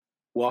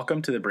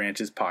Welcome to the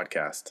Branches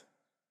Podcast.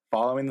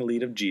 Following the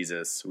lead of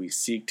Jesus, we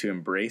seek to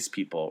embrace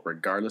people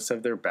regardless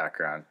of their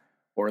background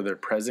or their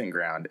present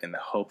ground in the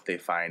hope they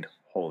find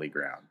holy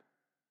ground.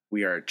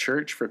 We are a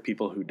church for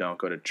people who don't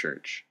go to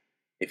church.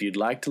 If you'd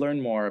like to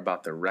learn more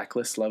about the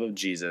reckless love of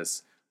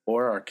Jesus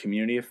or our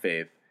community of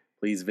faith,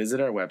 please visit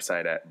our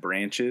website at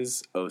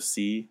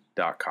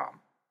branchesoc.com.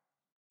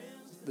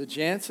 The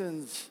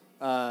Jansons,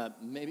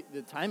 maybe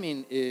the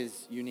timing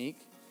is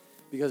unique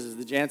because as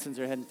the Jansons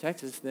are heading to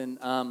Texas, then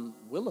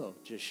Willow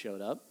just showed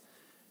up.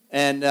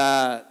 And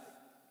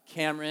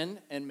Cameron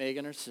and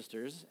Megan are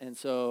sisters. And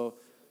so,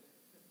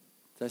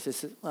 did I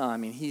say, well, I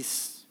mean,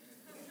 he's,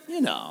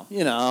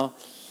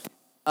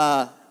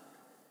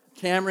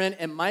 Cameron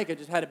and Micah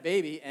just had a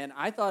baby, and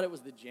I thought it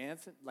was the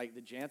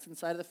Jansen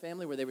side of the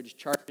family where they were just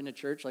charged into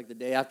church like the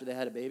day after they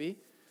had a baby.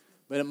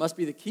 But it must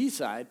be the Key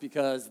side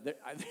because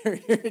they're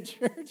here at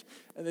church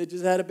and they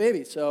just had a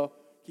baby. So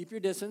keep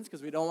your distance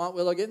because we don't want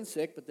Willow getting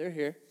sick, but they're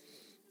here.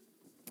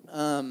 So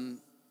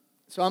I'm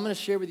going to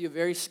share with you a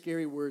very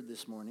scary word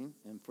this morning,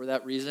 and for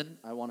that reason,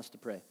 I want us to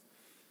pray.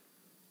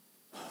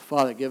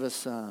 Father, give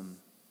us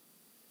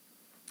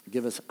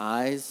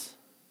eyes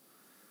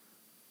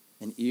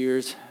and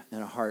ears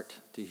and a heart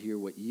to hear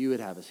what you would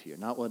have us hear.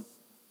 Not what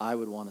I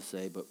would want to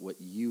say, but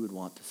what you would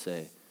want to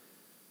say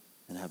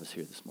and have us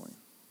hear this morning.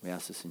 We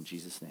ask this in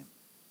Jesus' name.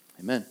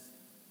 Amen.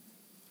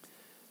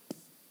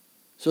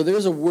 So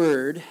there's a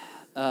word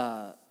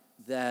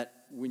that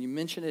when you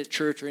mention it at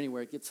church or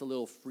anywhere, it gets a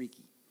little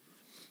freaky.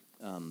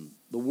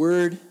 The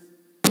word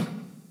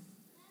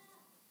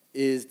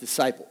is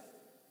disciple.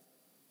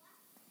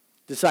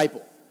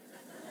 Disciple.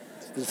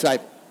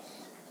 Disciple.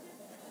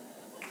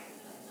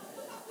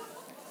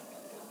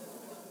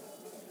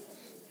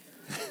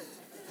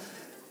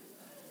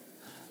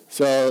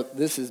 So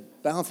this is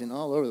bouncing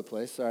all over the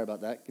place. Sorry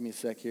about that. Give me a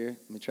sec here.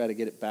 Let me try to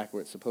get it back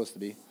where it's supposed to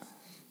be.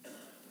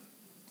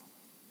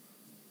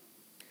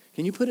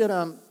 Can you put it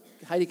on,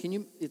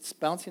 Heidi, it's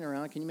bouncing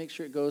around. Can you make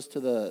sure it goes to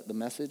the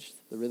message,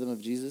 the rhythm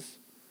of Jesus?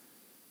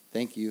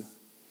 Thank you.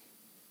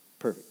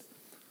 Perfect.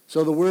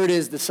 So the word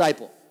is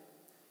disciple.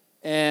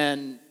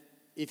 And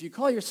if you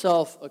call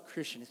yourself a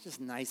Christian, it's just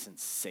nice and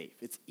safe.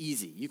 It's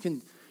easy. You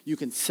can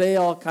say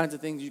all kinds of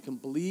things. You can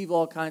believe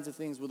all kinds of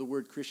things with the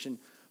word Christian.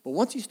 But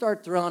once you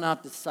start throwing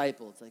out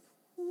disciple, it's like,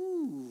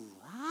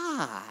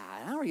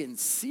 now we're getting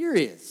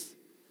serious.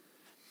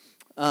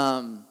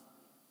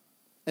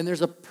 And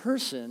there's a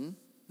person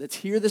that's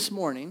here this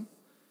morning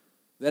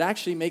that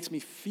actually makes me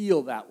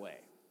feel that way.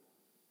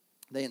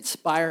 They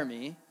inspire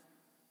me,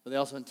 but they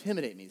also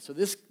intimidate me. So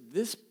this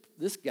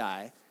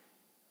guy,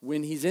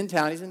 when he's in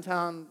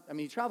town, I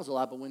mean, he travels a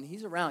lot, but when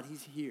he's around,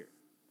 he's here.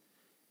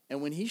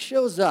 And when he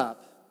shows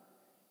up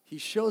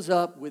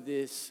with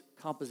this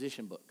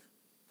composition book.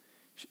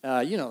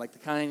 Like the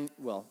kind,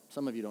 well,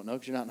 some of you don't know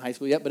because you're not in high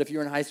school yet, but if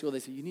you're in high school, they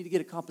say, you need to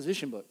get a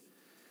composition book.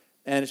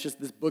 And it's just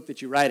this book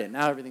that you write in.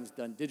 Now everything's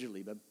done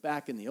digitally, but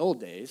back in the old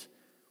days,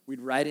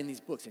 we'd write in these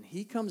books. And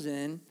he comes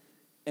in,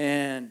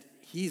 and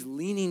he's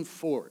leaning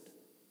forward.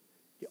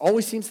 He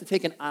always seems to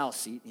take an aisle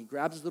seat, and he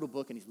grabs his little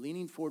book, and he's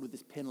leaning forward with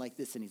his pen like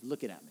this, and he's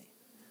looking at me.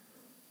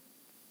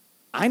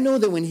 I know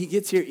that when he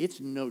gets here,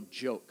 it's no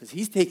joke, because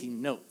he's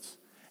taking notes.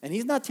 And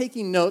he's not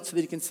taking notes so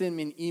that he can send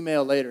me an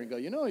email later and go,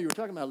 you were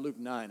talking about Luke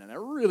 9, and I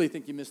really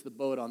think you missed the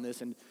boat on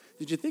this. And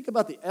did you think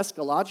about the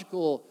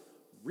eschatological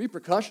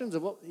repercussions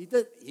of what he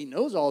did? He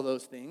knows all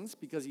those things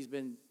because he's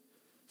been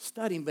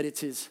studying, but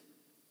it's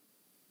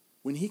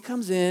when he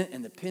comes in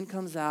and the pen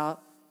comes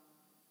out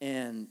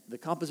and the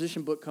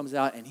composition book comes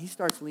out and he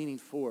starts leaning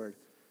forward,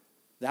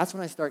 that's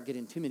when I start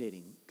getting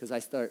intimidating because I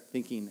start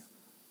thinking,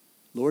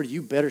 Lord,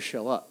 you better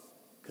show up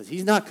because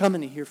he's not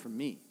coming to hear from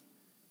me.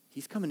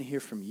 He's coming to hear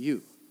from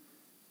you.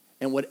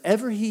 And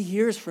whatever he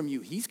hears from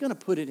you, he's going to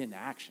put it into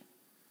action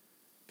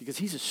because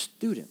he's a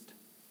student.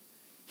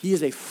 He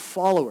is a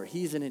follower.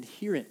 He is an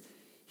adherent.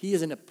 He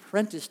is an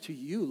apprentice to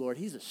you, Lord.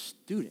 He's a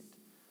student.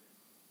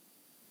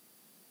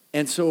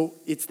 And so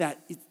it's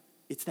that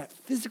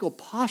physical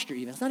posture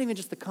even. It's not even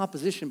just the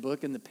composition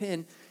book and the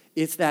pen.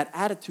 It's that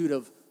attitude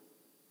of,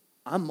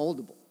 I'm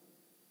moldable.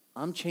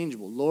 I'm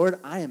changeable. Lord,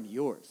 I am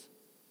yours.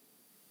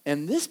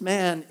 And this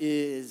man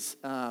is,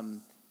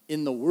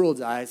 in the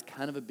world's eyes,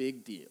 kind of a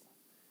big deal.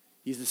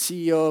 He's the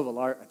CEO of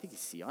I think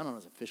he's CEO, I don't know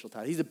his official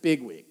title. He's a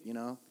bigwig,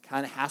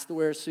 kind of has to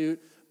wear a suit,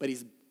 but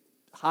he's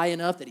high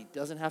enough that he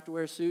doesn't have to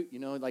wear a suit,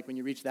 like when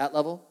you reach that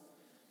level.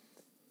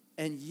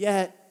 And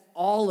yet,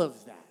 all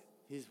of that,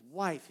 his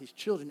wife, his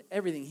children,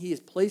 everything, he is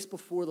placed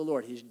before the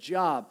Lord. His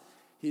job,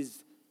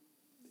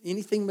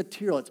 anything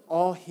material, it's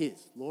all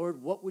his.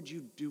 Lord, what would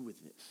you do with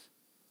this?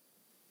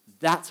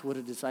 That's what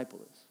a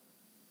disciple is.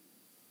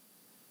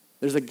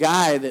 There's a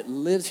guy that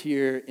lives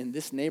here in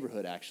this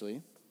neighborhood,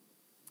 actually.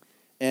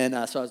 And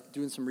so I was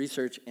doing some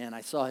research, and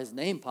I saw his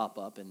name pop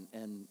up,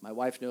 and my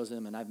wife knows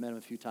him, and I've met him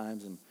a few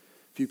times, and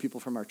a few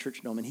people from our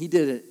church know him. And he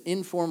did an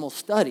informal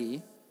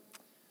study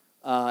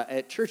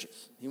at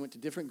churches. He went to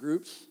different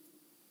groups,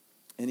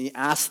 and he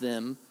asked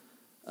them,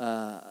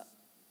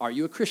 are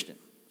you a Christian?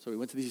 So we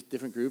went to these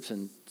different groups,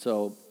 and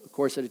so, of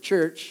course, at a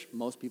church,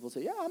 most people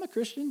say, yeah, I'm a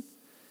Christian.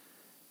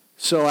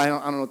 So I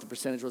don't know what the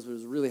percentage was, but it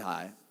was really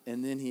high.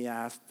 And then he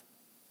asked,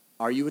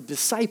 are you a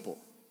disciple?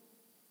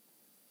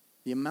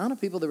 The amount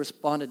of people that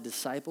responded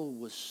disciple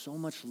was so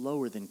much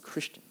lower than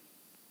Christian.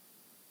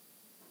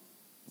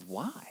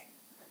 Why?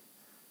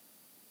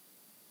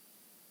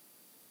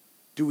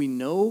 Do we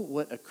know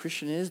what a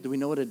Christian is? Do we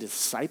know what a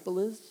disciple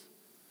is?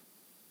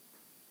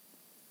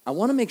 I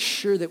want to make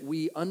sure that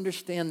we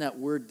understand that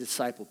word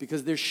disciple,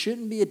 because there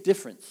shouldn't be a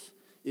difference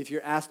if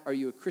you're asked, are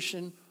you a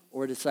Christian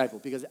or a disciple?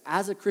 Because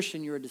as a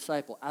Christian, you're a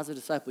disciple. As a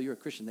disciple, you're a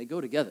Christian. They go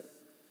together.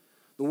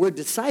 The word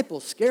disciple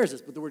scares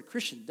us, but the word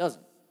Christian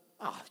doesn't.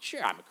 Oh,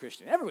 sure, I'm a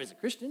Christian. Everybody's a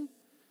Christian.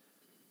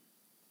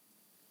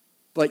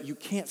 But you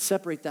can't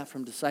separate that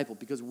from disciple,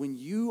 because when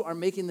you are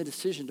making the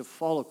decision to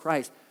follow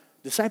Christ,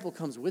 disciple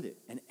comes with it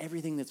and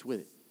everything that's with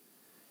it.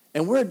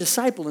 And we're a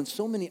disciple in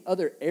so many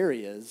other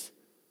areas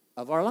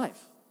of our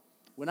life.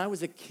 When I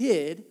was a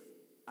kid,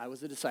 I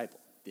was a disciple.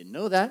 Didn't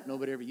know that.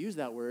 Nobody ever used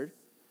that word.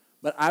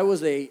 But I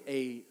was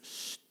a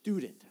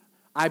student.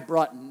 I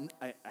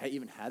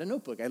even had a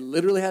notebook. I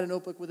literally had a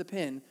notebook with a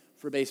pen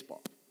for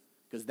baseball,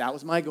 because that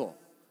was my goal.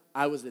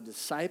 I was a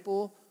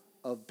disciple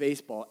of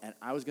baseball, and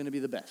I was going to be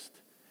the best.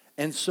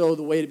 And so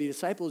the way to be a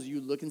disciple is you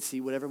look and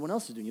see what everyone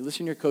else is doing. You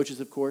listen to your coaches,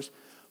 of course.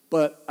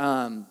 But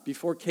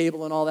before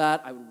cable and all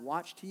that, I would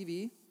watch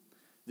TV,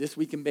 This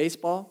Week in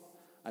Baseball.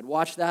 I'd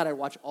watch that. I'd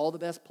watch all the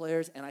best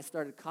players, and I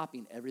started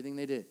copying everything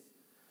they did.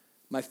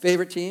 My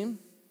favorite team,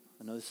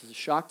 I know this is a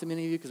shock to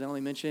many of you because I only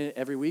mention it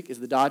every week, is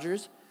the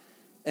Dodgers.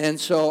 And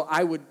so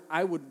I would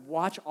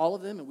watch all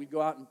of them, and we'd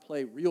go out and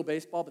play real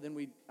baseball, but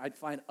then I'd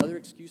find other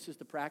excuses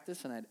to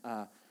practice, and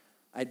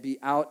I'd be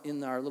out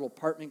in our little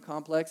apartment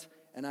complex,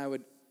 and I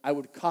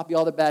would copy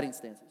all the batting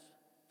stances.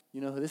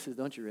 You know who this is,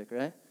 don't you, Rick,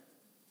 right?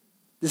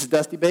 This is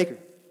Dusty Baker.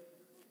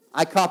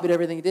 I copied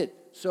everything he did.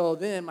 So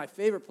then my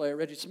favorite player,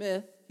 Reggie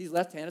Smith, he's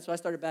left-handed, so I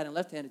started batting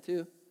left-handed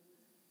too.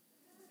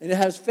 And it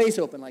has his face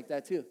open like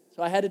that too.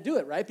 So I had to do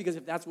it, right? Because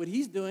if that's what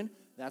he's doing,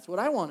 that's what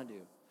I want to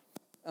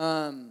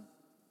do.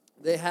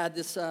 They had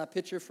this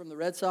pitcher from the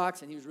Red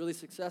Sox, and he was really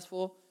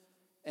successful,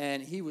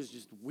 and he was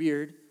just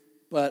weird,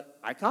 but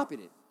I copied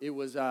it. It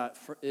was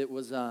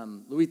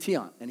Louis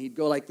Tiant, and he'd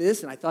go like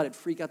this, and I thought it'd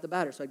freak out the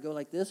batter, so I'd go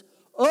like this.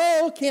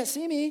 Oh, can't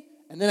see me.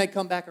 And then I'd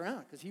come back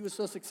around because he was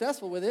so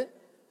successful with it.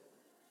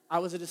 I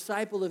was a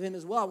disciple of him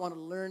as well. I wanted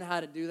to learn how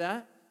to do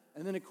that.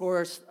 And then, of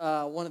course,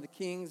 one of the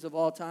kings of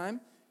all time,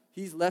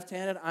 he's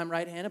left-handed, I'm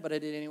right-handed, but I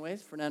did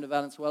anyways, Fernando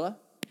Valenzuela.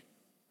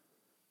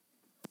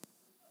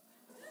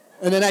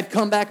 And then I'd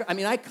come back.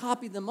 I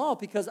copied them all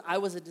because I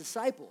was a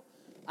disciple.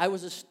 I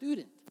was a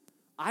student.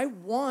 I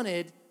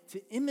wanted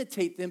to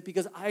imitate them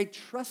because I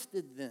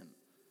trusted them.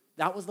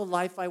 That was the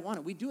life I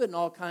wanted. We do it in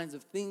all kinds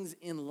of things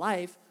in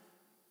life,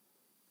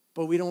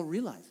 but we don't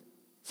realize it.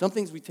 Some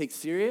things we take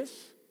serious,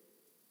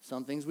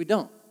 some things we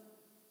don't.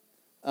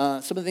 Some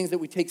of the things that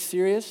we take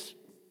serious,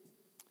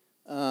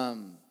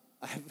 I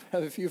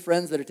have a few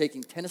friends that are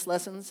taking tennis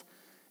lessons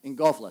and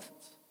golf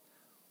lessons.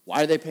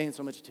 Why are they paying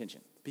so much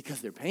attention?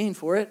 Because they're paying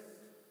for it.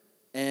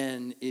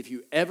 And if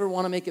you ever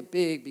want to make it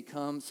big,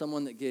 become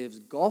someone that gives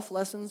golf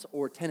lessons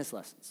or tennis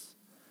lessons.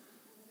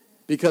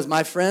 Because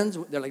my friends,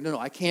 they're like, no,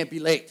 I can't be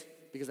late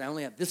because I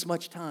only have this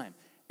much time.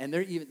 And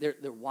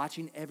they're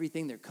watching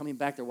everything. They're coming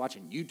back. They're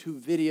watching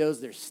YouTube videos.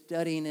 They're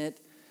studying it.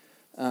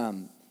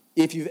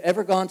 If you've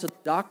ever gone to the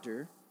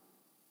doctor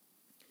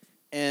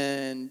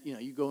and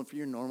you go in for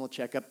your normal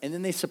checkup, and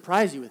then they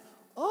surprise you with,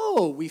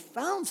 oh, we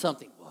found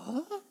something.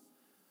 What?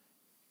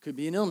 Could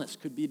be an illness.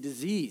 Could be a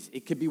disease.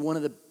 It could be one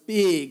of the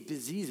big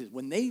diseases.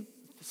 When they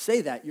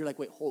say that, you're like,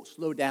 wait,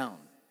 slow down.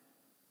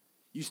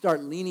 You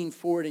start leaning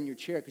forward in your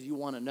chair because you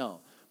want to know.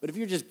 But if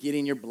you're just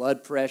getting your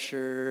blood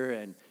pressure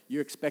and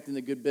you're expecting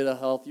a good bit of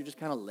health, you're just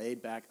kind of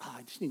laid back.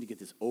 I just need to get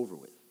this over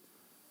with.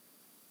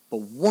 But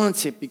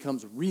once it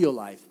becomes real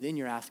life, then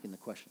you're asking the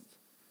questions.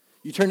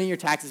 You turn in your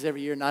taxes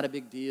every year, not a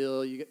big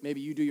deal. Maybe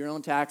you do your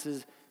own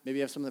taxes. Maybe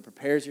you have someone that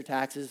prepares your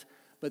taxes.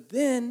 But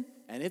then,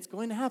 and it's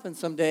going to happen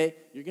someday,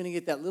 you're going to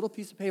get that little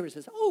piece of paper that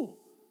says, oh,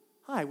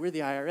 hi, we're the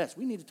IRS.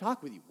 We need to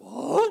talk with you.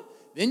 What?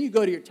 Then you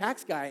go to your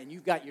tax guy, and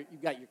you've got your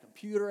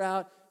computer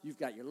out, you've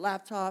got your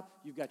laptop,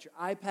 you've got your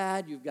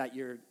iPad, you've got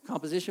your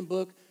composition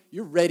book.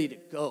 You're ready to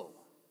go.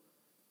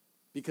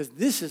 Because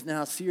this is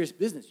now serious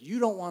business. You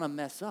don't want to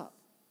mess up.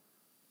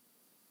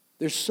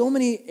 There's so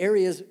many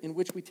areas in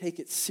which we take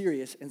it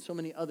serious and so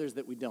many others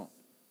that we don't.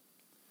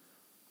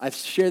 I've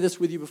shared this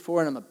with you before,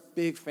 and I'm a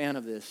big fan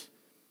of this.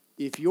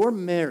 If you're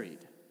married,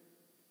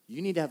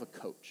 you need to have a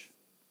coach.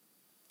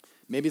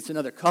 Maybe it's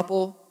another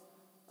couple.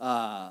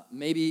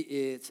 Maybe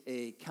it's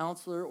a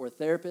counselor or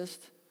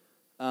therapist.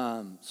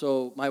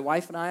 So my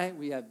wife and I,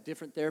 we have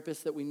different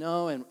therapists that we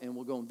know, and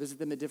we'll go and visit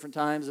them at different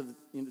times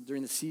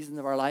during the season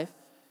of our life.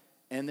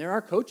 And there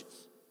are coaches.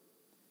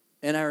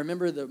 And I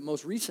remember the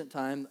most recent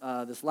time,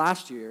 this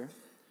last year,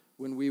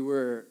 when we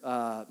were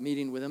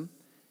meeting with him,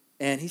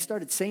 and he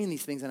started saying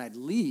these things, and I'd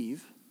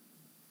leave,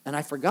 and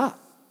I forgot.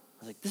 I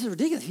was like, this is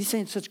ridiculous. He's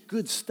saying such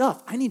good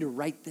stuff. I need to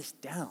write this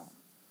down.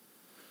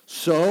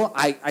 So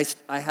I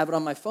have it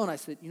on my phone. I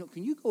said,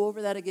 can you go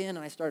over that again?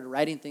 And I started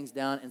writing things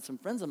down. And some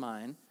friends of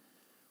mine,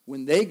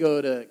 when they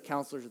go to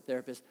counselors or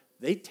therapists,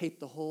 they tape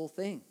the whole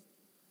thing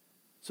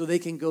so they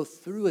can go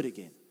through it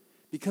again.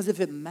 Because if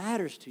it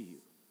matters to you,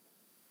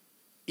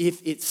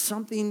 if it's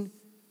something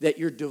that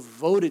you're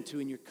devoted to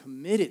and you're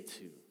committed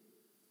to,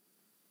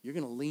 you're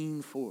going to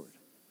lean forward.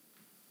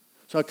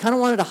 So I kind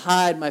of wanted to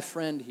hide my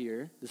friend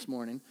here this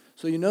morning.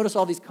 So you notice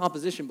all these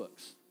composition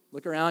books.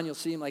 Look around, you'll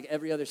see them like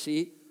every other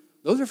seat.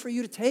 Those are for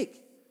you to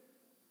take.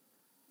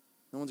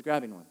 No one's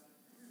grabbing one.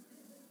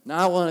 Now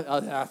I want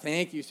to,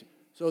 thank you.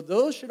 So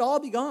those should all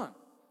be gone,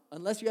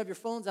 unless you have your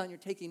phones out and you're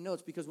taking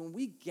notes, because when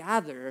we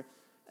gather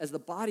as the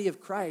body of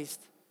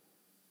Christ,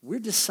 we're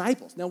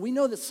disciples. Now, we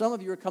know that some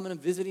of you are coming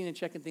and visiting and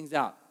checking things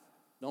out.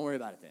 Don't worry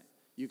about it then.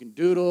 You can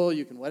doodle,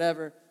 you can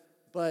whatever,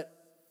 but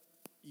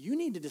you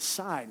need to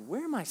decide,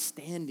 where am I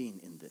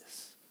standing in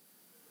this?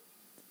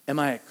 Am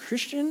I a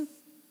Christian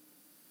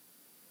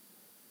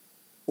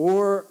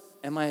or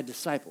am I a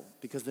disciple?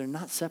 Because they're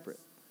not separate.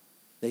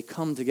 They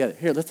come together.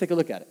 Here, let's take a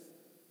look at it.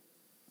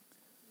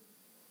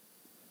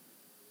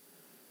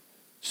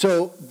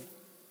 So,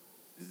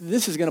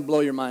 this is going to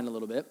blow your mind a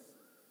little bit.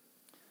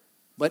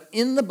 But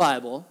in the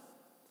Bible,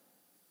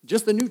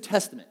 just the New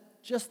Testament,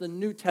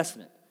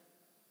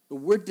 the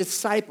word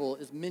disciple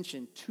is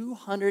mentioned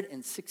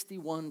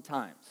 261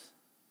 times.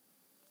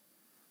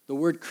 The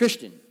word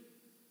Christian,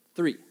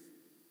 3.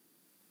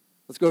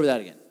 Let's go over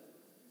that again.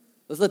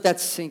 Let's let that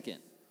sink in.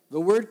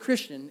 The word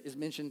Christian is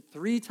mentioned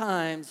 3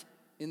 times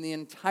in the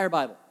entire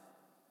Bible.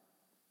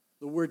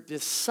 The word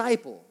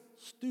disciple,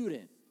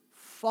 student,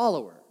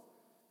 follower,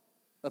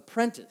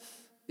 apprentice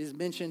is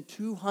mentioned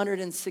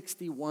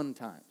 261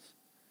 times.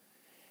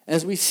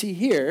 As we see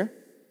here,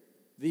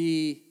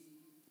 the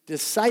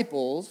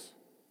disciples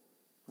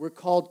were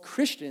called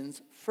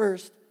Christians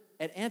first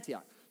at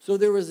Antioch. So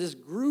there was this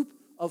group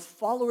of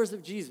followers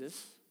of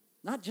Jesus,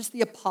 not just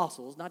the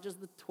apostles, not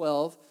just the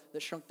 12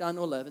 that shrunk down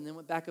to 11, then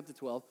went back up to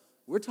 12.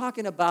 We're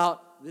talking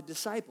about the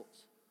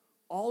disciples.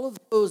 All of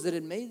those that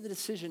had made the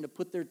decision to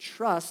put their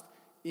trust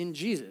in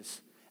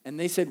Jesus. And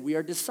they said, we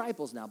are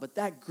disciples now. But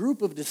that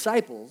group of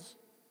disciples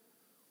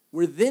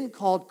were then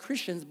called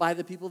Christians by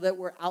the people that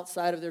were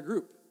outside of their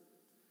group.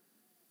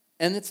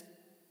 And it's,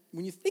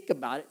 when you think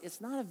about it,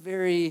 it's not a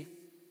very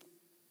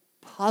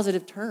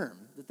positive term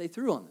that they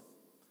threw on them,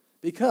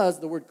 because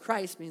the word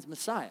Christ means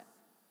Messiah.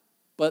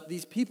 But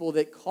these people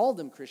that called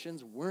them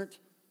Christians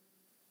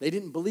they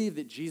didn't believe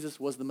that Jesus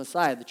was the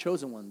Messiah, the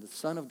chosen one, the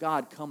Son of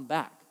God come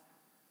back.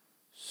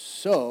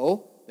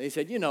 So they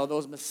said,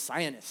 those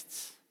Messianists.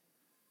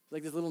 It's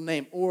like this little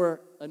name.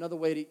 Or another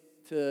way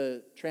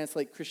to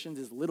translate Christians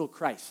is little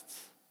Christs.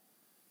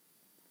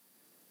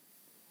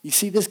 You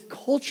see, this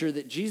culture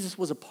that Jesus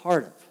was a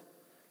part of,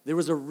 there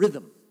was a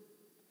rhythm.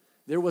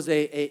 There was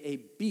a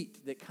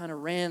beat that kind of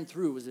ran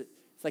through.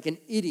 It's like an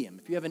idiom.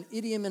 If you have an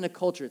idiom in a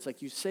culture, it's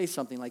like you say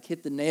something like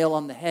hit the nail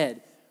on the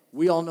head.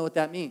 We all know what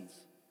that means.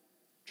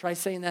 Try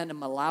saying that in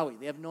Malawi.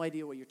 They have no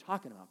idea what you're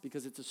talking about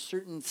because it's a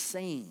certain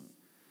saying.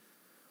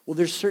 Well,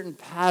 there's certain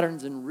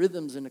patterns and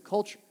rhythms in a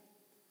culture.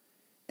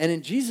 And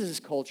in Jesus'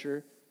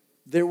 culture,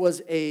 there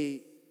was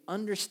a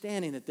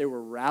understanding that there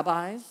were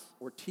rabbis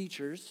or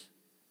teachers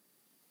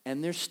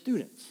and their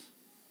students.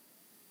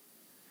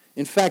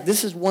 In fact,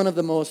 this is one of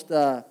the most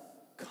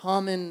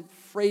common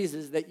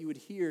phrases that you would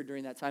hear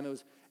during that time. It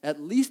was at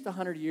least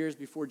 100 years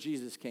before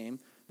Jesus came.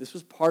 This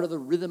was part of the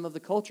rhythm of the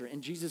culture,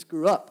 and Jesus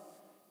grew up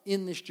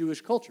in this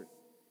Jewish culture.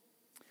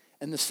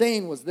 And the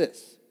saying was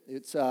this.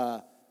 It's,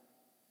 I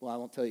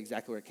won't tell you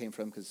exactly where it came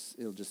from because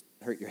it'll just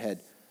hurt your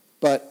head.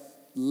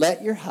 But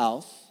let your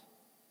house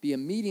be a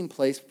meeting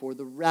place for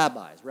the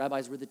rabbis.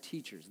 Rabbis were the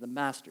teachers, the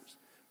masters.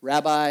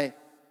 Rabbi,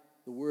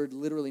 the word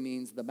literally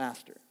means the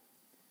master.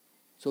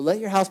 So let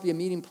your house be a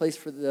meeting place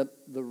for the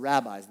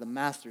rabbis, the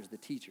masters, the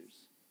teachers.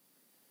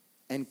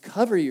 And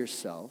cover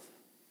yourself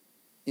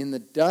in the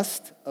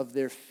dust of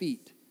their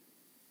feet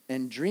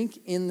and drink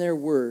in their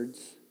words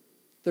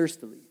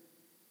thirstily.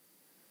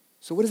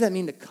 So what does that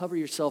mean, to cover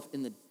yourself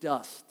in the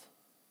dust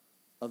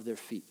of their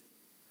feet?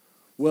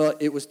 Well,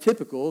 it was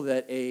typical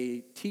that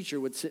a teacher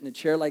would sit in a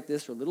chair like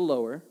this or a little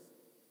lower,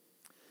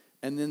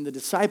 and then the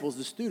disciples,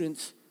 the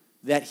students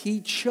that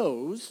he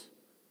chose,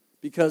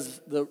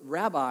 because the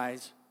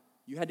rabbis,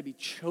 you had to be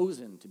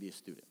chosen to be a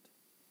student.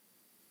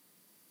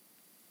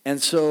 And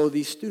so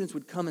these students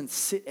would come and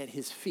sit at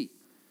his feet.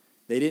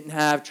 They didn't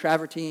have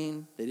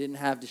travertine. They didn't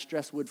have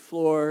distressed wood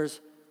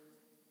floors.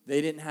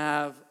 They didn't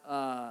have,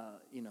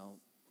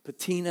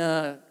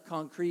 patina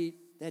concrete.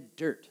 They had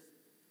dirt.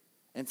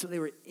 And so they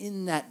were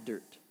in that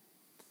dirt.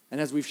 And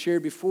as we've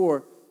shared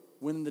before,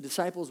 when the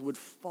disciples would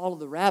follow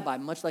the rabbi,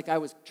 much like I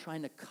was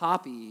trying to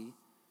copy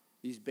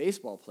these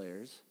baseball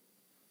players,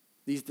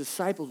 these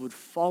disciples would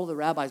follow the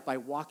rabbis by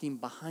walking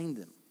behind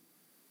them.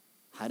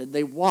 How did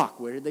they walk?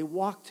 Where did they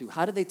walk to?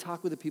 How did they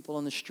talk with the people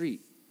on the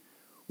street?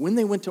 When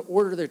they went to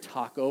order their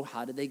taco,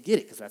 how did they get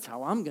it? Because that's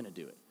how I'm going to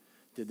do it.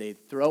 Did they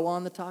throw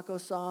on the taco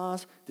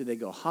sauce? Did they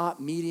go hot,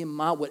 medium,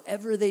 mild?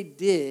 Whatever they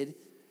did,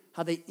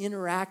 how they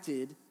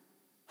interacted,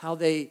 how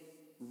they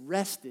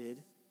rested,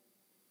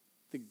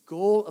 the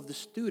goal of the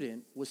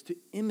student was to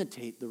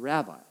imitate the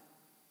rabbi.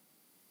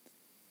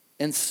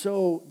 And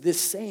so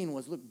this saying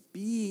was, look,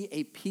 be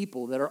a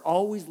people that are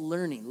always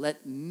learning.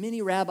 Let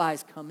many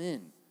rabbis come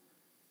in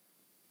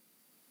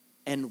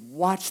and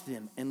watch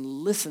them and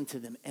listen to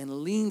them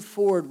and lean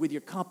forward with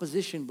your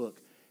composition book.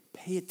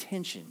 Pay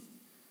attention.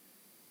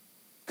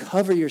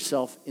 Cover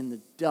yourself in the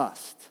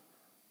dust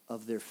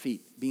of their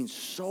feet, being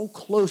so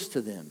close to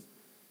them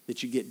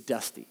that you get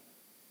dusty.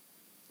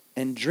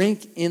 And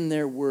drink in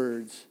their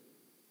words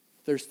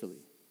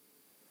thirstily.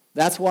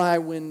 That's why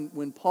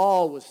when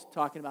Paul was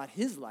talking about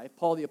his life,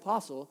 Paul the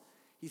apostle,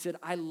 he said,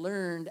 I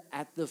learned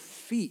at the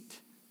feet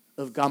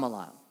of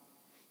Gamaliel.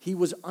 He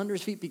was under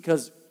his feet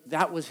because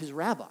that was his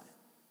rabbi.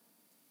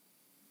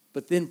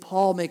 But then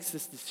Paul makes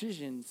this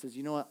decision and says,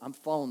 you know what, I'm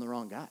following the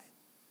wrong guy.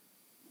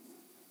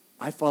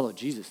 I follow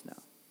Jesus now.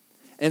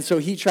 And so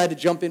he tried to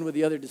jump in with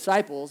the other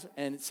disciples,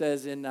 and it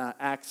says in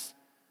Acts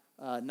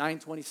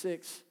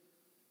 9:26,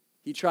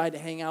 he tried to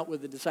hang out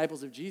with the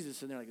disciples of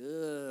Jesus, and they're like,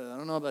 I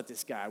don't know about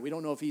this guy. We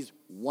don't know if he's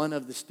one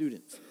of the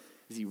students.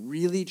 Is he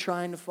really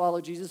trying to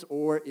follow Jesus,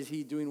 or is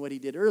he doing what he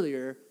did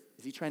earlier?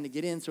 Is he trying to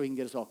get in so he can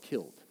get us all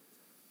killed?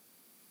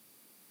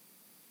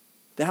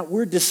 That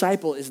word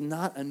disciple is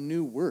not a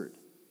new word.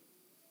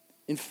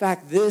 In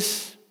fact,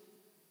 this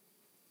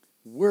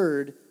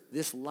word,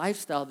 this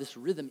lifestyle, this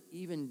rhythm,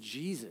 even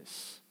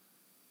Jesus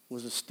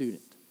was a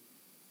student.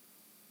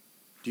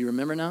 Do you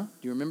remember now?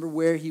 Do you remember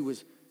where he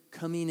was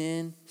coming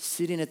in,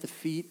 sitting at the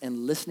feet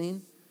and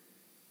listening?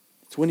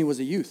 It's when he was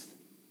a youth.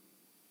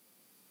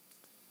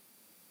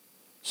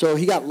 So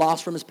he got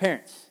lost from his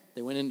parents.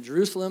 They went into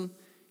Jerusalem.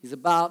 He's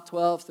about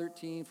 12,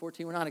 13,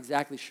 14. We're not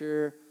exactly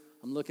sure.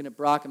 I'm looking at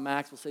Brock and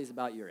Max. We'll say he's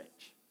about your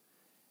age.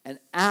 And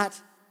at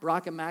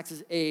Brock and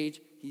Max's age,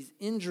 he's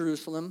in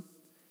Jerusalem,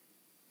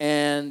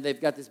 and they've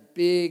got this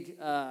big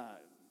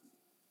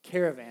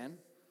caravan,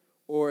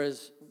 or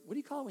as, what do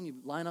you call it when you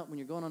line up when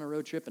you're going on a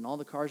road trip and all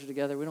the cars are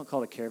together? We don't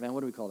call it a caravan.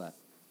 What do we call that?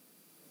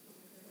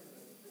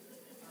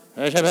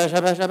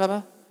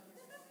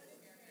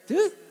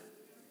 Dude,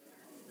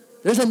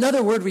 there's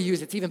another word we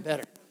use. It's even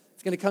better.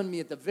 It's going to come to me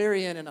at the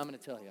very end, and I'm going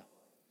to tell you.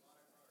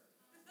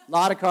 A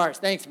lot of cars.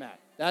 Thanks, Matt.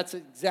 That's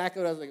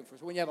exactly what I was looking for.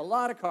 So when you have a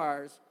lot of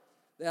cars,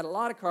 they had a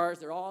lot of cars.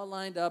 They're all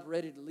lined up,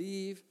 ready to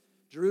leave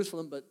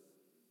Jerusalem, but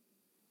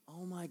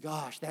oh my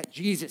gosh, that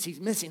Jesus, he's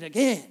missing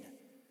again.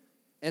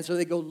 And so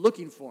they go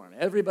looking for him.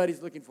 Everybody's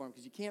looking for him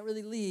because you can't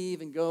really leave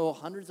and go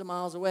hundreds of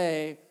miles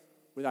away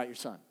without your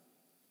son.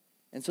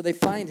 And so they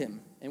find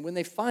him. And when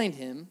they find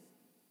him,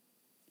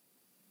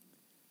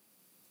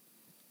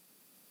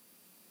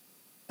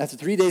 after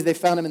 3 days, they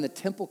found him in the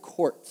temple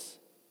courts,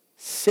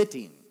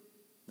 sitting.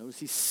 Notice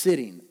he's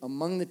sitting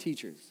among the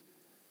teachers,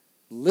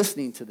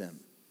 listening to them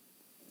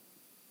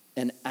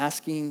and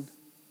asking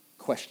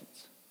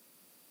questions.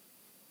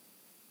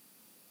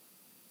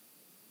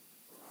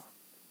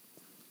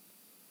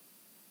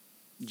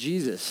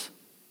 Jesus,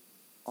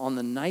 on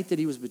the night that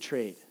he was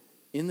betrayed,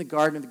 in the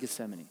Garden of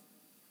Gethsemane,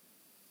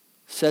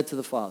 said to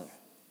the Father,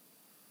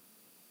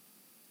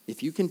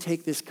 if you can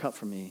take this cup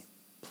from me,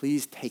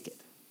 please take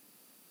it.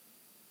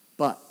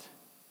 But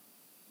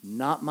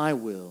not my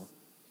will,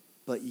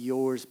 but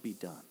yours be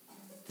done.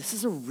 This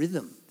is a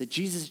rhythm that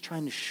Jesus is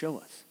trying to show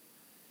us.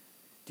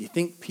 Do you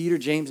think Peter,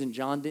 James, and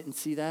John didn't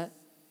see that?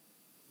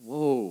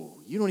 Whoa,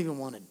 you don't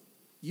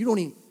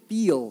even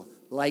feel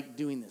like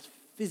doing this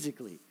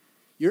physically.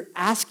 You're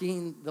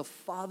asking the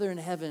Father in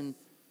heaven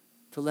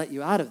to let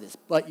you out of this.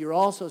 But you're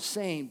also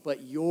saying,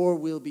 but your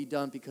will be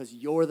done because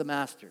you're the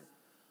master.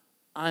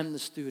 I'm the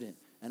student,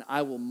 and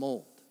I will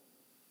mold.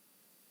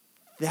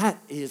 That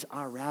is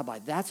our rabbi.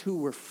 That's who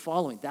we're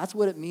following. That's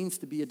what it means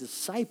to be a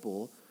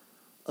disciple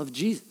of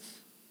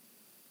Jesus.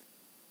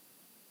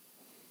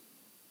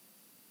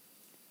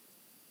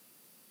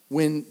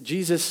 When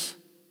Jesus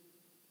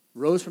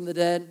rose from the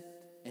dead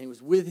and he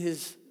was with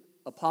his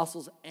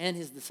apostles and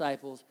his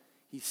disciples,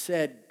 he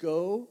said,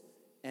 go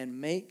and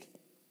make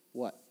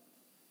what?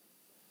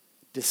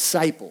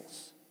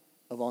 Disciples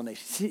of all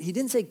nations. See, he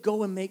didn't say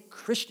go and make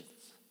Christians.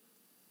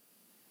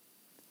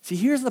 See,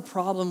 here's the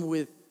problem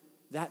with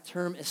that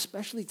term,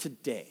 especially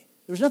today.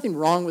 There was nothing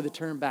wrong with the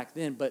term back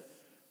then, but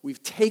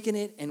we've taken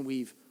it and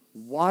we've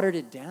watered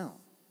it down.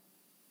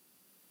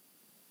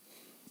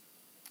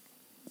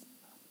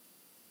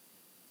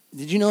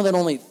 Did you know that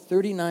only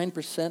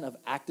 39% of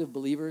active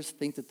believers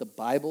think that the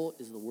Bible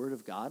is the Word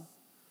of God?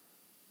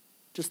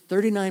 Just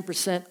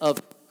 39% of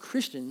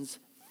Christians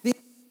think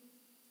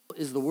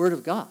it is the Word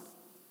of God.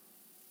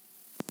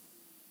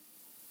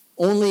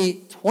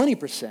 Only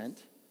 20%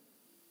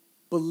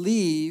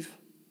 believe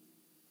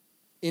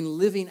in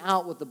living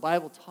out what the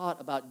Bible taught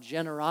about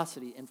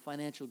generosity and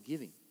financial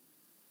giving.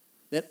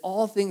 That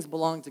all things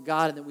belong to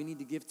God and that we need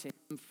to give to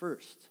Him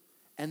first.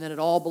 And that it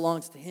all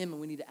belongs to Him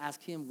and we need to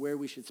ask Him where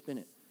we should spend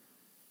it.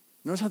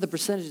 Notice how the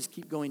percentages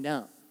keep going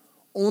down.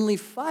 Only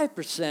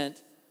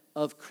 5%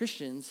 of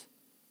Christians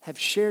have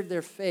shared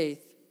their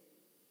faith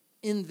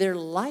in their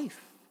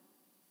life.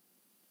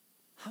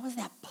 How is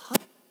that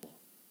possible?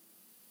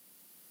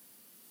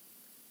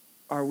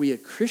 Are we a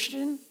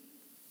Christian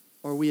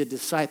or are we a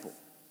disciple?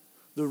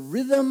 The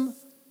rhythm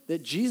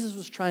that Jesus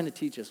was trying to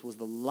teach us was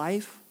the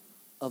life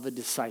of a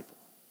disciple.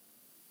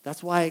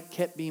 That's why it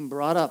kept being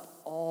brought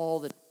up all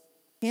the time.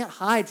 Can't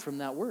hide from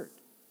that word.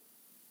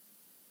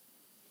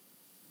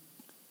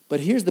 But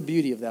here's the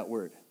beauty of that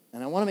word,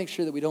 and I want to make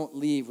sure that we don't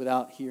leave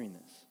without hearing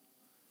this.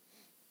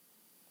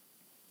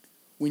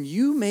 When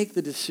you make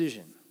the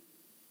decision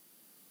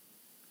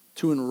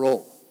to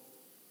enroll,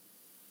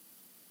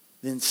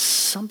 then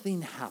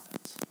something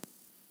happens.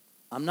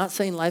 I'm not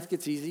saying life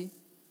gets easy,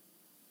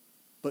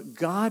 but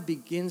God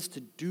begins to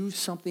do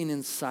something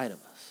inside of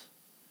us.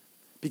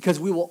 Because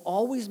we will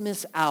always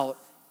miss out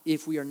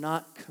if we are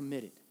not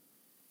committed,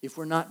 if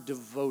we're not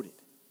devoted.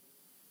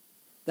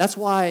 That's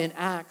why in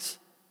Acts,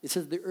 it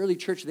says the early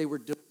church, they were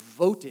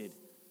devoted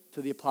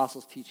to the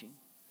apostles' teaching,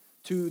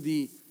 to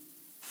the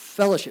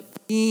fellowship.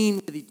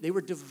 They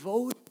were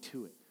devoted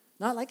to it.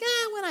 Not like,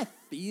 when I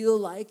feel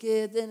like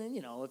it, then,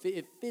 if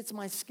it fits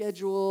my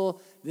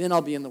schedule, then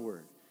I'll be in the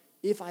Word.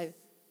 If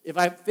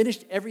I've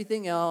finished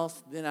everything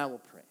else, then I will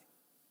pray.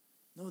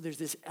 No, there's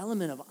this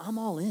element of I'm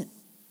all in.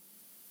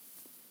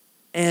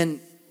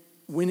 And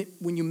when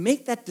you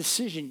make that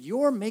decision,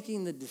 you're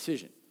making the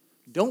decision.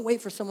 Don't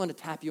wait for someone to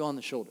tap you on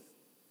the shoulder.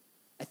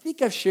 I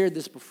think I've shared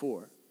this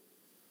before,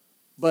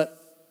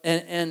 but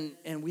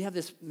and we have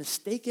this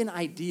mistaken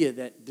idea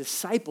that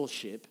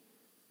discipleship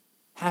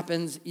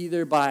happens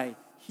either by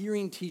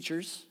hearing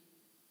teachers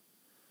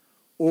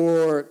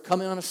or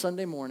coming on a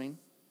Sunday morning.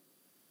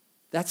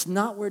 That's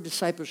not where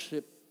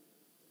discipleship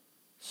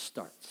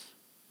starts.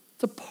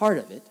 It's a part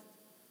of it,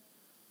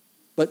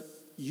 but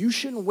you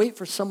shouldn't wait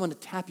for someone to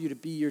tap you to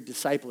be your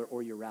discipler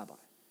or your rabbi.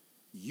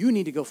 You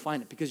need to go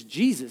find it because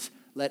Jesus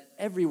let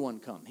everyone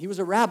come. He was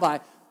a rabbi,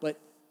 but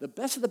the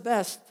best of the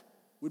best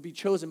would be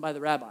chosen by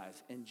the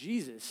rabbis, and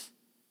Jesus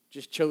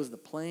just chose the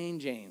plain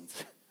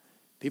Janes.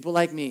 People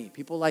like me,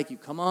 people like you,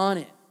 come on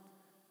in.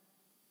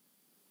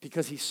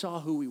 Because he saw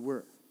who we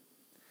were.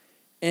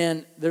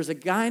 And there's a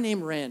guy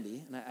named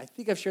Randy, and I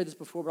think I've shared this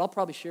before, but I'll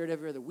probably share it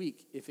every other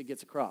week if it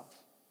gets across.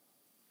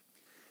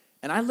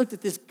 And I looked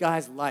at this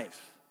guy's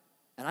life,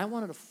 and I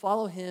wanted to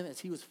follow him as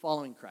he was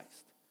following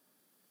Christ.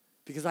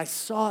 Because I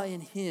saw in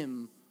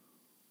him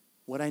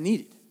what I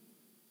needed.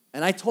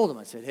 And I told him,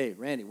 I said, hey,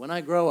 Randy, when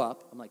I grow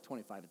up, I'm like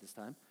 25 at this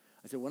time,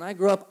 I said, when I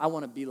grow up, I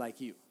want to be like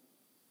you.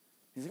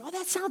 He's like, oh,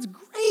 that sounds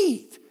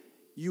great.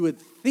 You would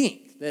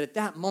think that at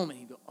that moment,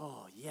 he'd go,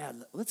 oh, yeah,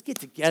 let's get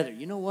together.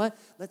 You know what?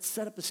 Let's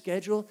set up a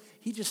schedule.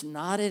 He just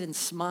nodded and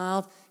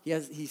smiled.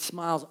 He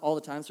smiles all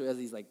the time, so he has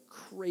these like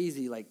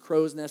crazy like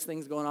crow's nest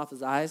things going off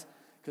his eyes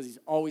because he's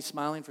always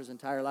smiling for his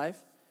entire life.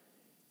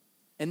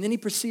 And then he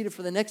proceeded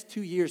for the next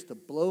 2 years to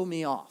blow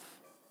me off.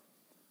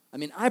 I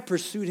mean, I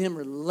pursued him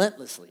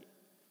relentlessly.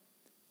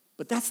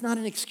 But that's not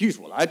an excuse.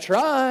 Well, I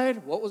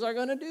tried. What was I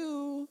going to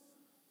do?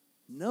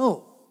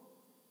 No.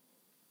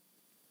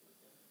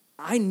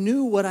 I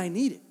knew what I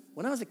needed.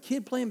 When I was a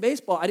kid playing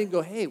baseball, I didn't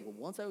go, hey, well,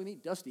 once I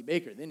meet Dusty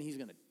Baker, then he's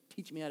going to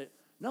teach me how to.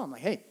 No, I'm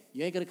like, hey,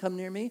 you ain't going to come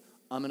near me.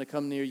 I'm going to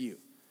come near you.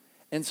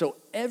 And so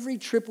every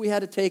trip we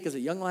had to take as a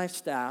Young Life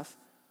staff,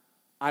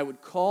 I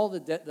would call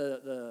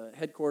the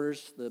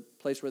headquarters, the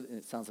place where, and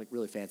it sounds like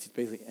really fancy, it's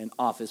basically an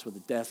office with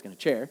a desk and a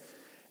chair.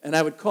 And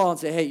I would call and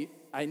say, hey,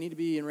 I need to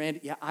be in Randy.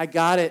 Yeah, I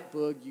got it,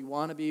 Boog. You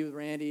want to be with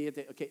Randy?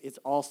 Okay, it's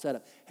all set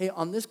up. Hey,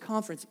 on this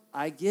conference,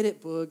 I get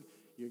it, Boog.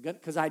 You're gonna,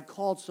 because I'd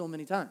called so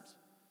many times.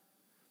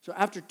 So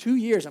after 2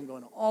 years, I'm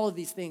going to all of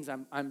these things.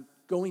 I'm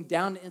going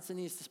down to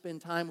Encinitas to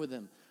spend time with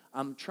him.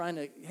 I'm trying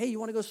to, hey, you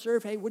want to go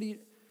surf? Hey, what do you?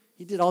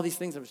 He did all these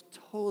things I was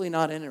totally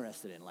not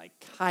interested in, like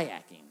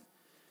kayaking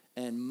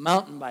and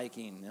mountain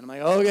biking. And I'm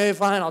like, okay,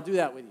 fine, I'll do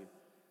that with you.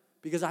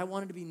 Because I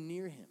wanted to be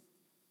near him.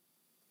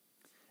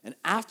 And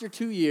after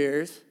 2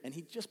 years, and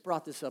he just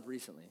brought this up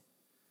recently,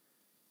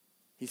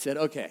 he said,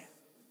 okay,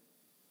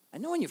 I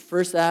know when you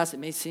first asked, it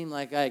may seem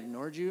like I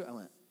ignored you. I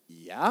went,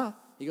 yeah.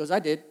 He goes, I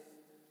did.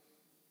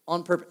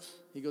 On purpose.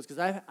 He goes,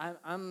 because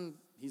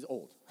he's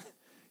old. He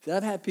said,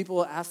 I've had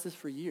people ask this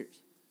for years.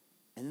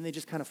 And then they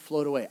just kind of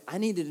float away. I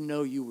needed to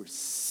know you were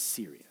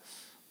serious.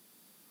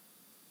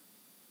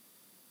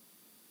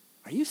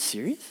 Are you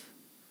serious?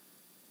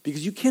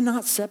 Because you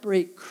cannot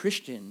separate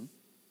Christian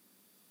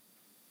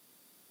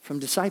from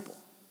disciple.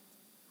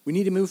 We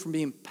need to move from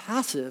being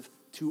passive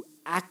to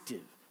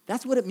active.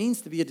 That's what it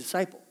means to be a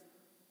disciple.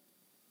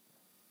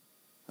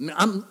 I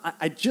mean,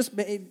 I just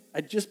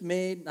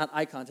made not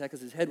eye contact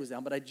because his head was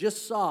down, but I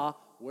just saw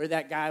where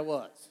that guy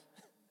was.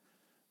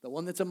 The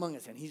one that's among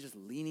us, and he's just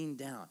leaning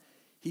down.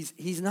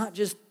 He's not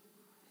just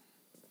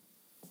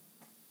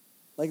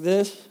like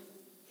this.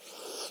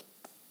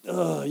 You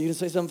gonna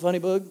say something funny,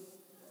 Boog?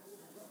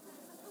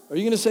 Are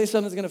you gonna say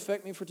something that's gonna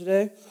affect me for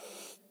today?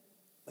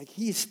 Like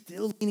he's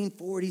still leaning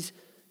forward. He's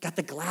got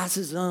the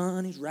glasses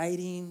on. He's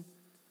writing.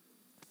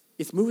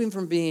 It's moving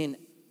from being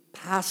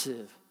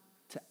passive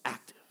to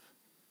active.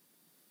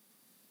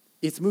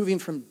 It's moving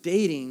from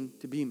dating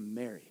to being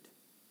married.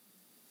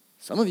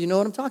 Some of you know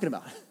what I'm talking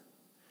about.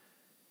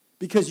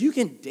 Because you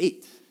can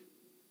date.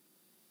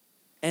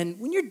 And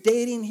when you're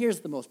dating,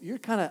 you're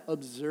kind of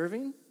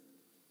observing,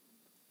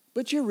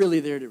 but you're really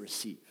there to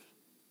receive.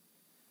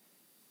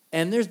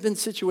 And there's been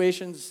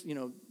situations,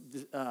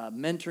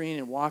 mentoring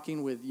and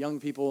walking with young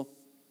people,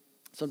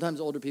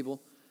 sometimes older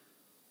people,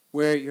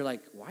 where you're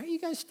like, why are you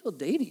guys still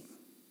dating?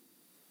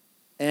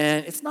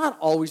 And it's not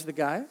always the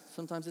guy.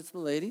 Sometimes it's the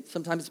lady.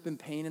 Sometimes it's been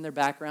pain in their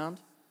background.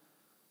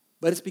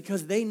 But it's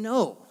because they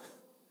know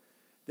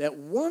that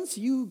once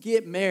you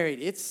get married,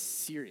 it's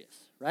serious,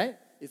 right?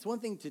 It's one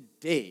thing to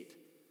date,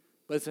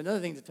 but it's another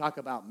thing to talk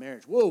about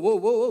marriage.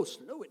 Whoa,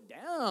 slow it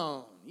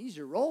down. Ease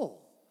your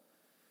roll.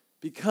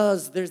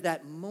 Because there's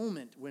that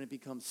moment when it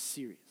becomes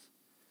serious.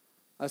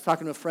 I was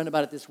talking to a friend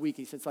about it this week.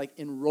 He said it's like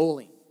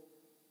enrolling.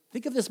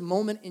 Think of this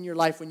moment in your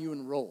life when you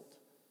enrolled.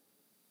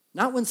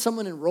 Not when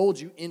someone enrolled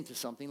you into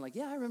something. Like,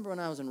 yeah, I remember when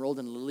I was enrolled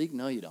in Little League.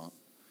 No, you don't.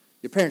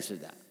 Your parents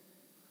did that.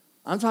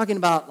 I'm talking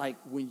about like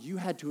when you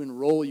had to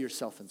enroll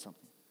yourself in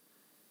something.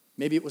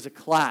 Maybe it was a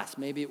class.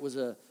 Maybe it was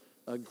a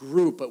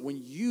group. But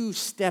when you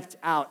stepped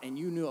out and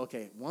you knew,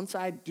 okay, once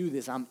I do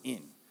this, I'm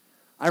in.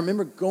 I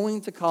remember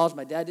going to college.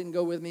 My dad didn't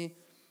go with me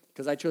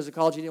because I chose a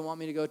college he didn't want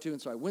me to go to.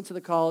 And so I went to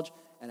the college,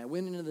 and I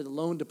went into the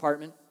loan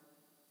department.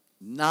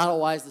 Not a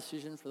wise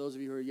decision for those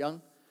of you who are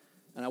young.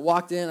 And I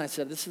walked in, I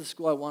said, this is the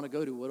school I want to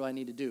go to. What do I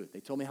need to do? They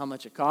told me how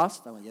much it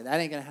cost. I went, yeah, that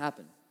ain't going to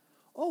happen.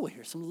 Oh, well,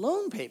 here's some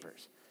loan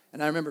papers.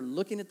 And I remember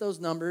looking at those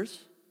numbers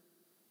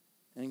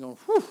and going,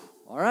 whew,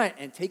 all right,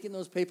 and taking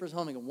those papers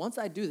home and going, once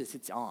I do this,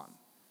 it's on.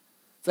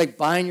 It's like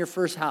buying your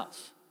first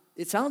house.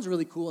 It sounds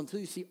really cool until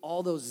you see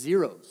all those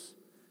zeros.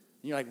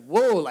 And you're like,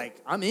 whoa,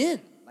 I'm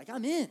in.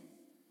 I'm in.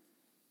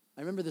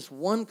 I remember this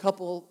one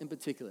couple in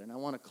particular, and I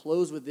want to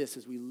close with this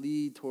as we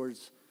lead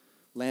towards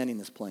landing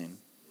this plane.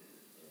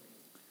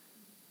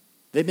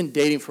 They've been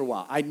dating for a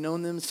while. I'd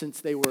known them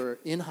since they were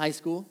in high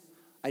school.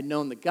 I'd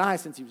known the guy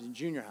since he was in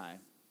junior high.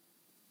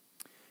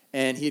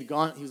 And he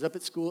was up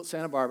at school at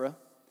Santa Barbara,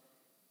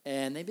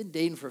 and they've been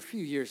dating for a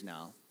few years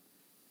now.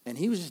 And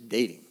he was just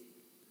dating.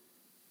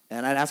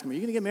 And I'd ask him, are you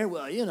going to get married?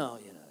 Well, you know.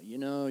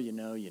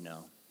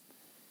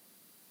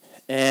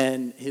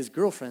 And his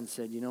girlfriend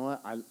said, you know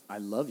what? I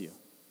love you.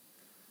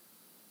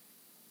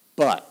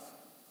 But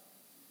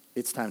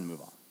it's time to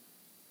move on.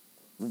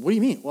 What do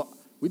you mean? Well,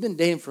 we've been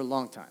dating for a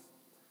long time.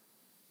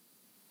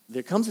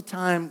 There comes a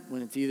time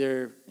when it's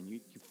either, and you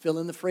fill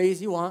in the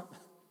phrase you want,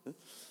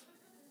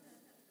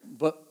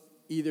 but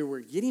either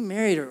we're getting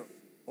married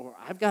or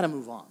I've got to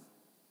move on.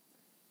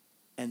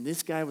 And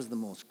this guy was the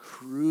most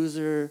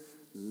cruiser,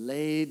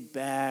 laid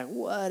back,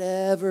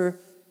 whatever.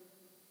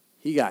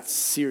 He got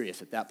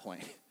serious at that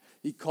point.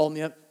 He called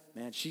me up,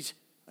 man,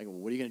 I go,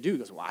 what are you going to do? He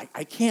goes, well,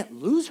 I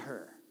can't lose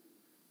her.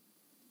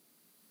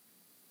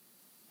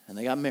 And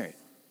they got married.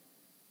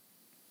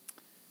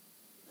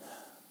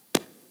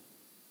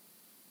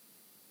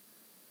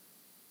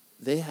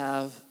 They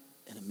have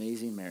an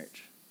amazing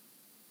marriage.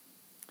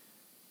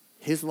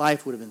 His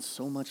life would have been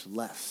so much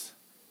less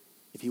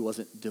if he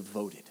wasn't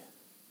devoted.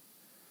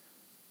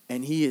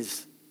 And he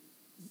is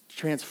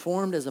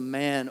transformed as a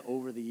man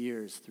over the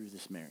years through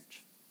this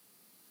marriage.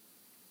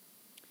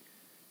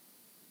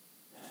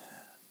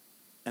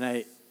 And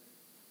I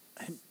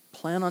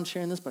plan on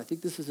sharing this, but I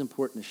think this is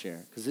important to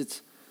share because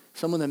it's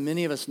someone that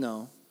many of us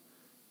know.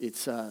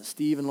 It's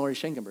Steve and Lori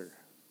Schenkenberger.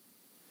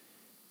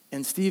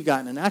 And Steve got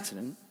in an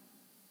accident.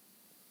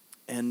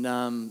 And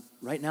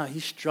right now,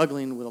 he's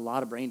struggling with a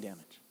lot of brain damage.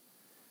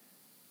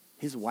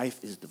 His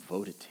wife is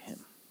devoted to him.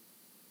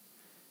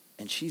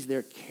 And she's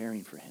there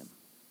caring for him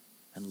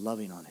and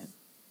loving on him.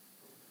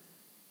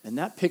 And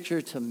that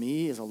picture, to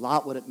me, is a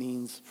lot what it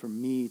means for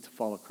me to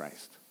follow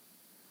Christ.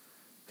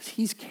 Because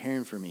he's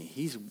caring for me.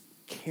 He's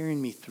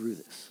carrying me through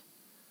this.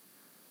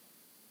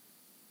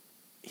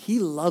 He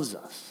loves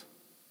us.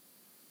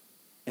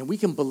 And we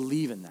can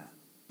believe in that.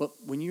 But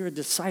when you're a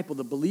disciple,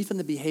 the belief and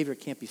the behavior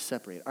can't be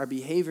separated. Our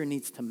behavior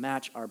needs to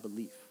match our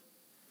belief.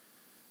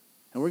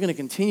 And we're going to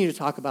continue to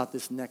talk about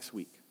this next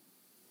week.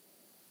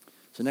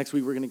 So next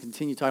week, we're going to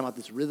continue talking about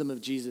this rhythm of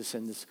Jesus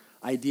and this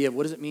idea of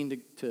what does it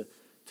mean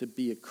to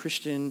be a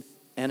Christian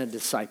and a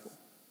disciple.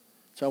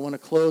 So I want to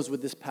close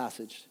with this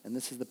passage. And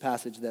this is the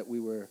passage that we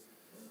were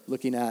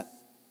looking at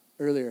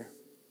earlier.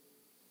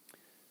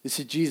 This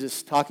is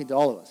Jesus talking to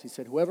all of us. He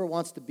said, whoever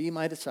wants to be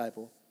my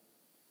disciple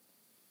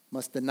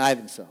must deny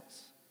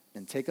themselves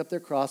and take up their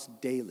cross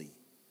daily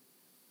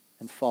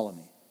and follow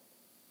me.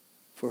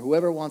 For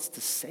whoever wants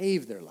to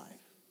save their life,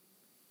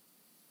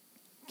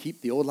 keep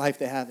the old life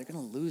they have, they're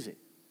going to lose it.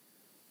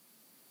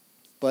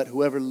 But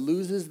whoever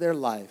loses their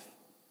life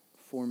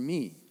for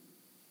me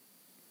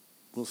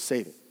will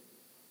save it.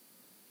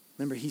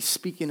 Remember, he's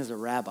speaking as a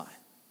rabbi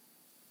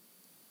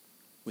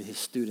with his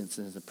students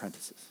and his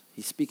apprentices.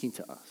 He's speaking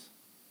to us.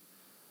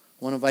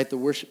 I want to invite the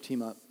worship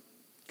team up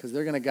because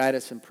they're going to guide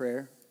us in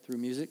prayer through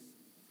music.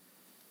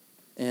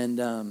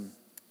 And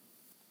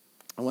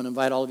I want to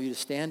invite all of you to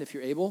stand if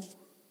you're able.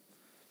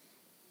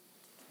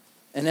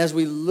 And as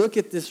we look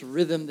at this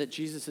rhythm that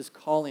Jesus is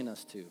calling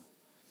us to,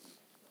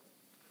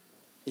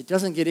 it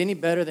doesn't get any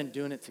better than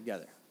doing it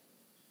together.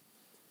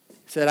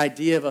 It's that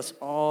idea of us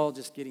all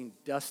just getting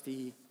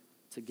dusty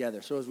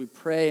together. So as we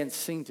pray and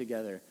sing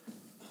together,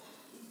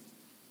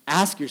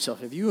 ask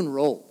yourself, have you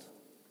enrolled?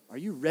 Are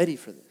you ready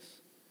for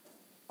this?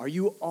 Are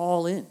you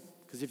all in?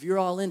 Because if you're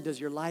all in, does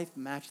your life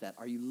match that?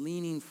 Are you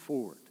leaning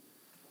forward?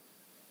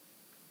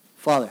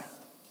 Father,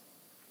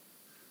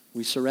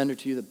 we surrender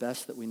to you the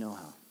best that we know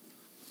how.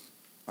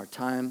 Our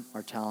time,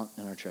 our talent,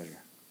 and our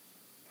treasure.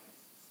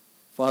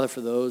 Father,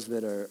 for those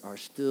that are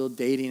still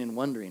dating and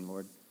wondering,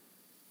 Lord,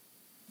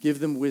 give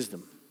them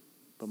wisdom,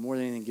 but more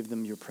than anything, give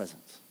them your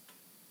presence.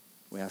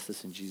 We ask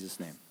this in Jesus'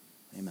 name.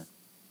 Amen.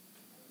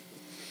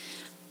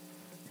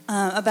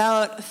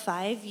 About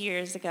 5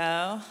 years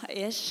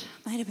ago-ish,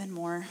 might have been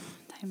more,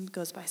 time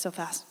goes by so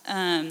fast,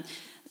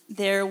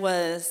 there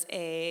was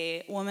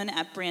a woman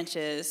at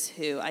Branches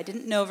who I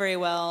didn't know very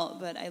well,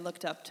 but I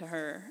looked up to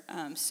her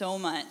so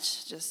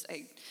much.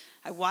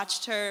 I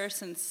watched her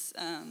since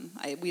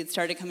we had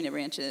started coming to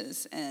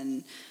Branches,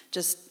 and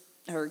just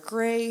her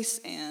grace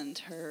and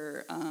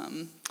her,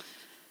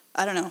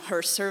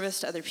 her service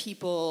to other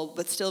people,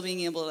 but still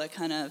being able to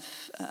kind of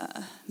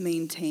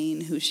maintain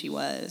who she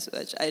was,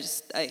 which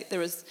there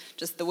was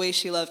just the way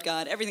she loved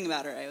God, everything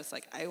about her. I was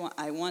like,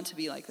 I want to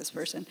be like this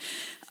person.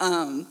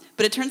 But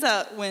it turns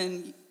out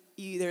when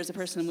there's a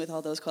person with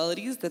all those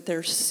qualities that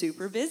they're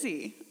super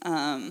busy.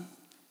 And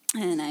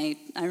I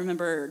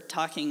remember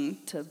talking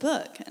to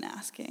Book and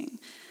asking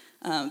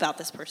about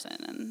this person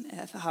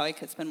and how I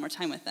could spend more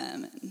time with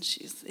them. And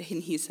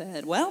he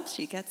said, well,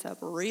 she gets up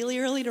really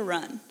early to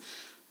run.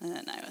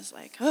 And I was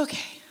like,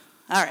 okay,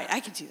 all right,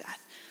 I could do that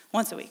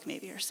once a week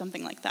maybe, or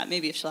something like that,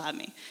 maybe if she'll have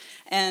me.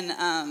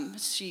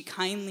 And she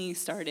kindly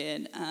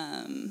started,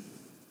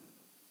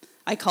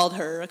 I called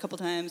her a couple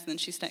times, and then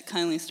she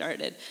kindly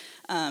started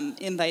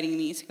inviting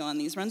me to go on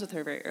these runs with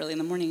her very early in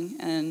the morning.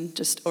 And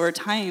just over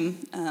time,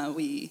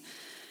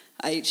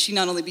 she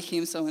not only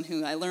became someone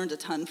who I learned a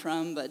ton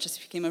from, but just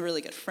became a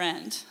really good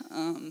friend.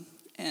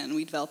 And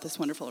we developed this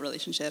wonderful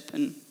relationship,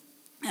 and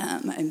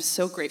I'm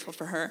so grateful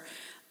for her.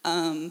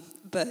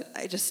 But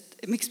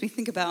it makes me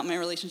think about my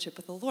relationship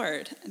with the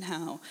Lord and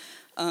how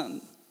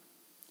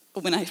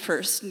when I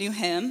first knew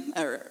him,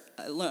 or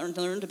I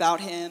learned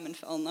about him and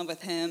fell in love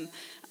with him,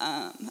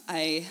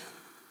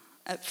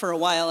 for a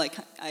while,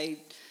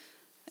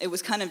 it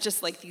was kind of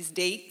just like these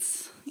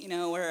dates,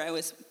 where I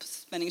was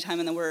spending time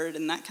in the Word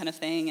and that kind of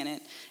thing,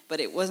 but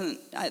it wasn't.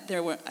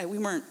 We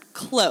weren't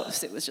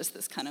close. It was just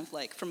this kind of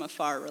like from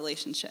afar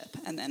relationship,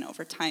 and then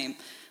over time,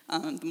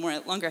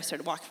 the longer I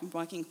started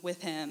walking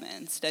with him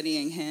and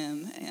studying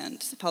him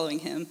and following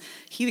him,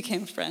 he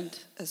became a friend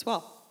as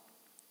well.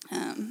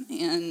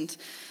 And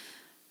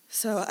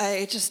so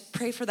I just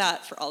pray for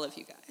that for all of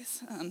you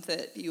guys,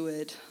 that you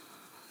would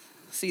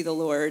see the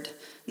Lord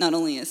not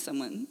only as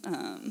someone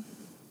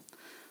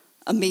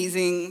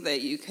amazing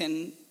that you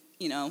can,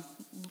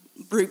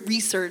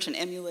 research and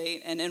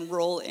emulate and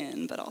enroll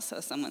in, but also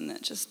someone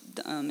that just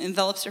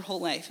envelops your whole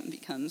life and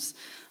becomes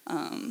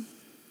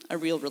a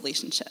real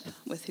relationship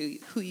with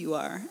who you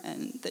are,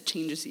 and that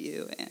changes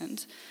you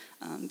and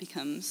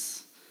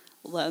becomes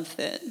love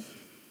that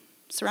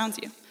surrounds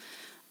you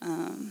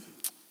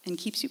and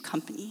keeps you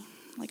company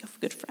like a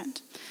good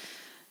friend.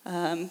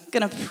 I'm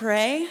going to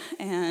pray,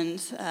 and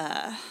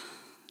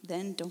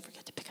then don't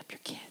forget to pick up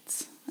your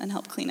kids and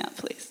help clean up,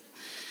 please.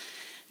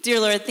 Dear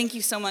Lord, thank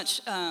you so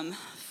much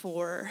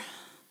for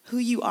who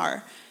you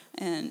are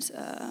and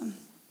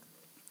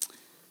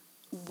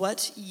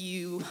what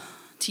you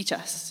teach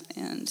us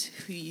and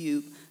who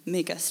you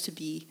make us to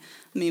be.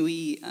 May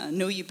we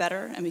know you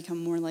better and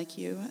become more like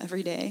you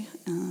every day.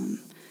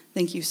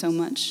 Thank you so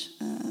much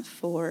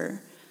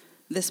for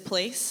this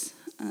place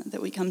that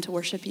we come to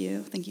worship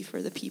you. Thank you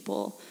for the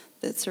people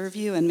that serve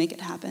you and make it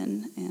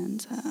happen.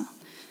 And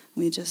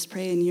we just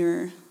pray in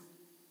your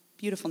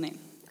beautiful name.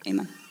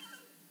 Amen.